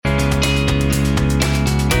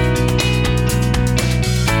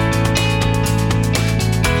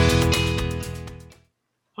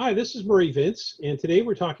Hi, this is Murray Vince, and today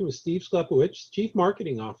we're talking with Steve Sklepowicz, Chief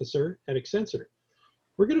Marketing Officer at Accenture.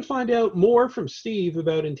 We're going to find out more from Steve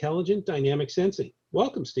about intelligent dynamic sensing.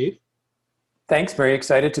 Welcome, Steve. Thanks, Murray.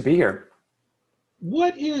 Excited to be here.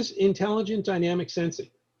 What is intelligent dynamic sensing?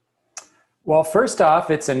 Well, first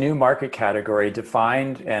off, it's a new market category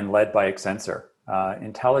defined and led by Accenture.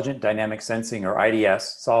 Intelligent Dynamic Sensing, or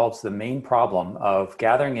IDS, solves the main problem of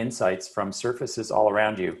gathering insights from surfaces all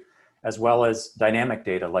around you, as well as dynamic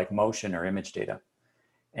data like motion or image data.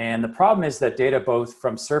 And the problem is that data both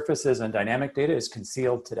from surfaces and dynamic data is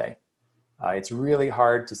concealed today. It's really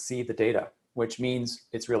hard to see the data, which means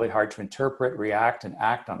it's really hard to interpret, react, and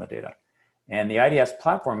act on the data. And the IDS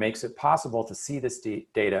platform makes it possible to see this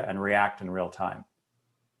data and react in real time.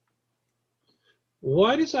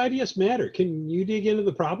 Why does IDS matter? Can you dig into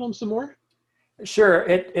the problem some more? Sure,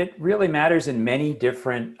 it really matters in many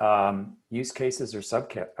different use cases or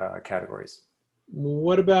subcategories.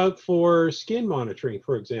 What about for skin monitoring,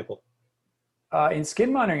 for example? In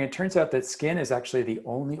skin monitoring, it turns out that skin is actually the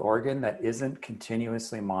only organ that isn't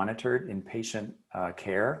continuously monitored in patient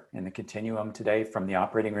care in the continuum today, from the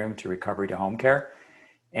operating room to recovery to home care.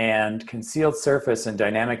 And concealed surface and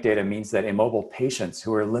dynamic data means that immobile patients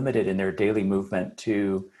who are limited in their daily movement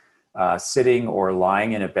to sitting or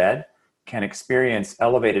lying in a bed can experience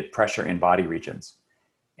elevated pressure in body regions.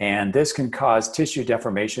 And this can cause tissue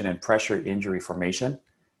deformation and pressure injury formation.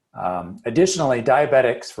 Additionally,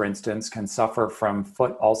 diabetics, for instance, can suffer from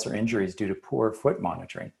foot ulcer injuries due to poor foot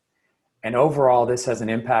monitoring. And overall, this has an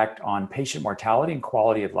impact on patient mortality and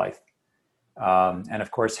quality of life. And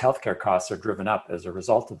of course, healthcare costs are driven up as a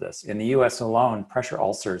result of this. In the US alone, pressure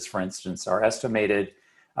ulcers, for instance, are estimated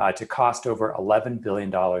to cost over $11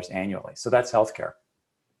 billion annually. So that's healthcare.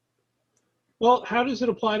 Well, how does it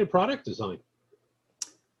apply to product design?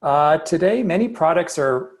 Today, many products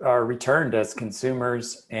are returned as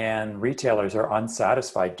consumers and retailers are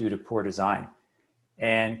unsatisfied due to poor design.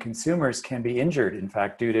 And consumers can be injured, in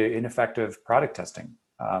fact, due to ineffective product testing.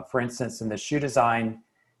 For instance, in the shoe design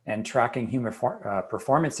and tracking human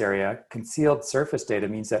performance area, concealed surface data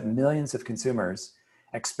means that millions of consumers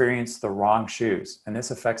experience the wrong shoes, and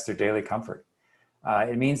this affects their daily comfort.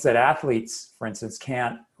 It means that athletes, for instance,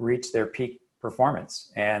 can't reach their peak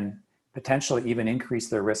performance and potentially even increase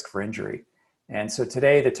their risk for injury. And so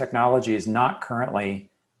today, the technology is not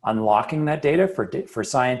currently unlocking that data for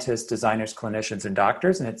scientists, designers, clinicians, and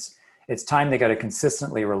doctors, and it's time they got a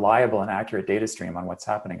consistently reliable and accurate data stream on what's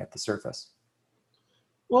happening at the surface.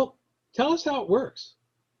 Well, tell us how it works.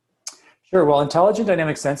 Sure. Well, intelligent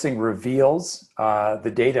dynamic sensing reveals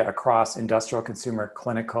the data across industrial, consumer,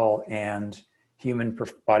 clinical, and human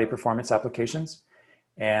body performance applications.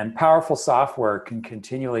 And powerful software can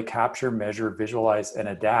continually capture, measure, visualize, and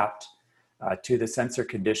adapt to the sensor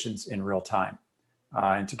conditions in real time.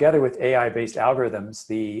 And together with AI-based algorithms,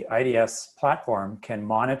 the IDS platform can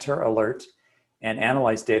monitor, alert, and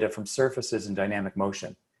analyze data from surfaces and dynamic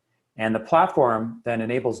motion. And the platform then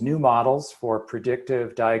enables new models for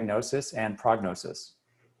predictive diagnosis and prognosis.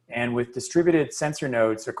 And with distributed sensor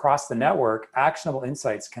nodes across the network, actionable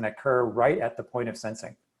insights can occur right at the point of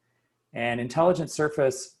sensing. And intelligent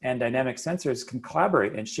surface and dynamic sensors can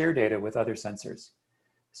collaborate and share data with other sensors.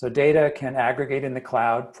 So data can aggregate in the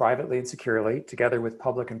cloud privately and securely, together with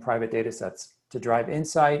public and private data sets, to drive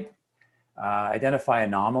insight, identify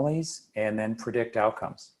anomalies, and then predict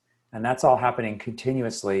outcomes. And that's all happening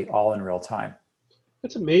continuously, all in real time.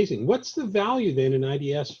 That's amazing. What's the value then in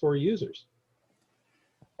IDS for users?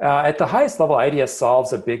 At the highest level, IDS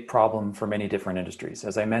solves a big problem for many different industries.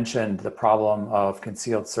 As I mentioned, the problem of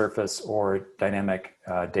concealed surface or dynamic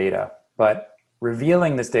data. But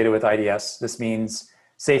revealing this data with IDS, this means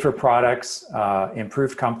safer products,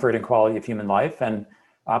 improved comfort and quality of human life, and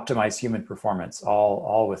optimized human performance,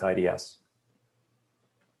 all with IDS.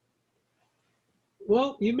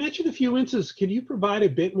 Well, you mentioned a few instances. Could you provide a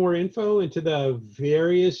bit more info into the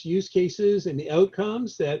various use cases and the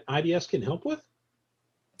outcomes that IDS can help with?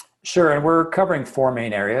 Sure, and we're covering four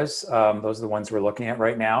main areas. Those are the ones we're looking at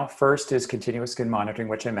right now. First is continuous skin monitoring,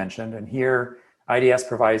 which I mentioned. And here, IDS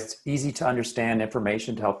provides easy to understand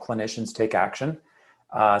information to help clinicians take action.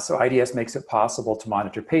 So IDS makes it possible to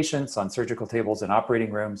monitor patients on surgical tables in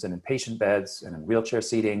operating rooms and in patient beds and in wheelchair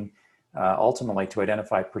seating, ultimately to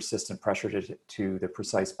identify persistent pressure to the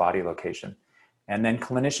precise body location. And then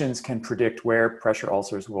clinicians can predict where pressure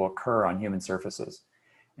ulcers will occur on human surfaces.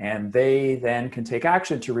 And they then can take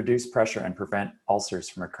action to reduce pressure and prevent ulcers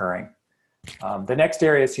from occurring. The next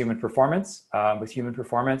area is human performance. With human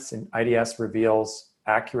performance, IDS reveals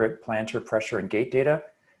accurate plantar pressure and gait data,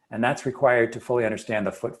 and that's required to fully understand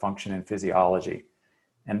the foot function and physiology.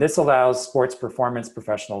 And this allows sports performance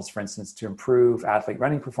professionals, for instance, to improve athlete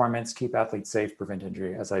running performance, keep athletes safe, prevent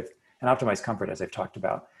injury, and optimize comfort, as I've talked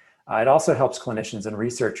about. It also helps clinicians and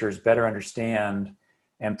researchers better understand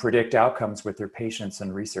and predict outcomes with their patients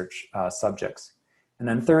and research subjects. And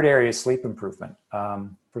then third area is sleep improvement.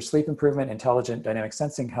 For sleep improvement, intelligent dynamic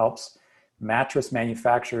sensing helps mattress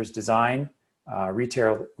manufacturers design,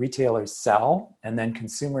 retailers sell, and then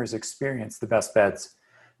consumers experience the best beds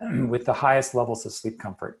with the highest levels of sleep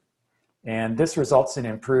comfort. And this results in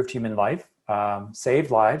improved human life, saved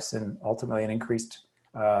lives, and ultimately an increased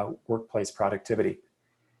workplace productivity.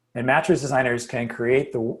 And mattress designers can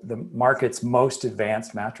create the market's most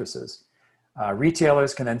advanced mattresses.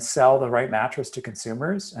 Retailers can then sell the right mattress to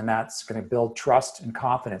consumers, and that's going to build trust and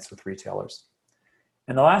confidence with retailers.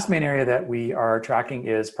 And the last main area that we are tracking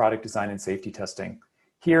is product design and safety testing.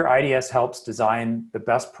 Here, IDS helps design the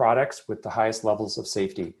best products with the highest levels of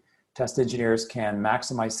safety. Test engineers can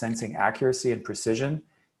maximize sensing accuracy and precision,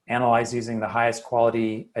 analyze using the highest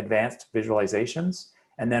quality advanced visualizations,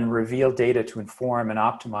 and then reveal data to inform and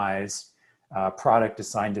optimize product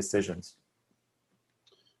design decisions.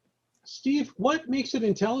 Steve, what makes it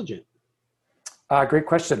intelligent? Great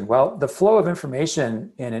question. Well, the flow of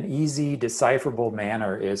information in an easy, decipherable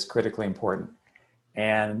manner is critically important.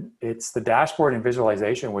 And it's the dashboard and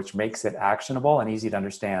visualization which makes it actionable and easy to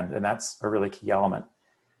understand. And that's a really key element.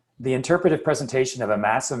 The interpretive presentation of a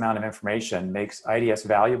massive amount of information makes IDS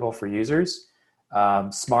valuable for users,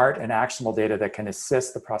 smart and actionable data that can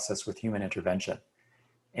assist the process with human intervention.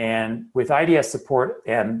 And with IDS support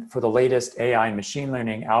and for the latest AI and machine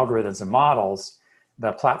learning algorithms and models,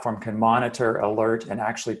 the platform can monitor, alert, and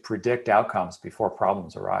actually predict outcomes before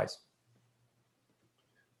problems arise.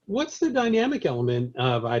 What's the dynamic element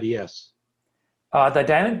of IDS?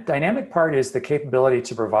 The dynamic part is the capability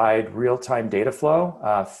to provide real-time data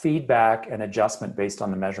flow, feedback, and adjustment based on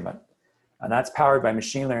the measurement. And that's powered by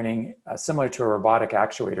machine learning, similar to a robotic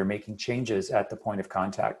actuator making changes at the point of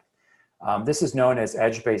contact. This is known as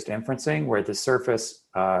edge-based inferencing, where the surface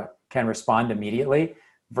can respond immediately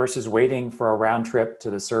versus waiting for a round trip to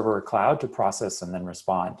the server or cloud to process and then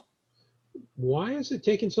respond. Why has it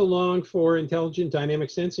taken so long for intelligent dynamic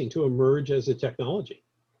sensing to emerge as a technology?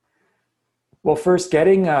 Well, first,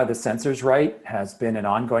 getting the sensors right has been an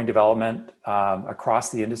ongoing development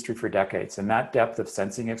across the industry for decades, and that depth of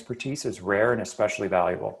sensing expertise is rare and especially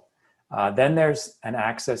valuable. Then there's an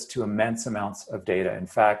access to immense amounts of data. In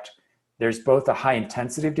fact, there's both a high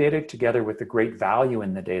intensity of data together with the great value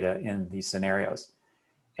in the data in these scenarios.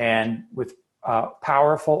 And with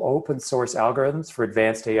powerful open source algorithms for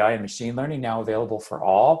advanced AI and machine learning now available for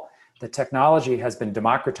all, the technology has been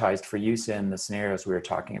democratized for use in the scenarios we were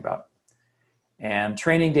talking about. And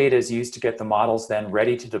training data is used to get the models then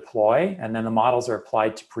ready to deploy, and then the models are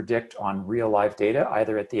applied to predict on real live data,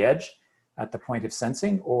 either at the edge, at the point of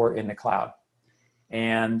sensing, or in the cloud.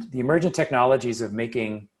 And the emergent technologies of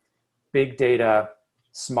making big data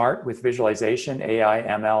smart with visualization, AI,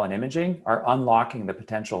 ML, and imaging are unlocking the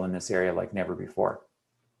potential in this area like never before.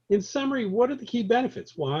 In summary, what are the key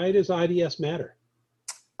benefits? Why does IDS matter?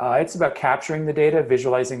 It's about capturing the data,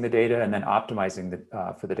 visualizing the data, and then optimizing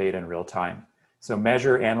for the data in real time. So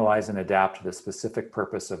measure, analyze, and adapt to the specific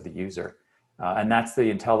purpose of the user. And that's the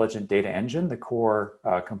intelligent data engine, the core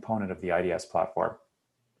component of the IDS platform.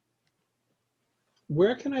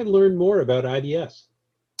 Where can I learn more about IDS?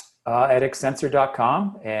 At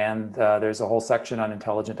Accenture.com, and there's a whole section on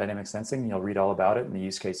intelligent dynamic sensing. You'll read all about it and the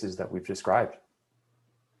use cases that we've described.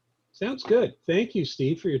 Sounds good. Thank you,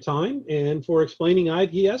 Steve, for your time and for explaining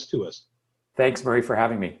IDS to us. Thanks, Murray, for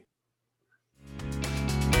having me.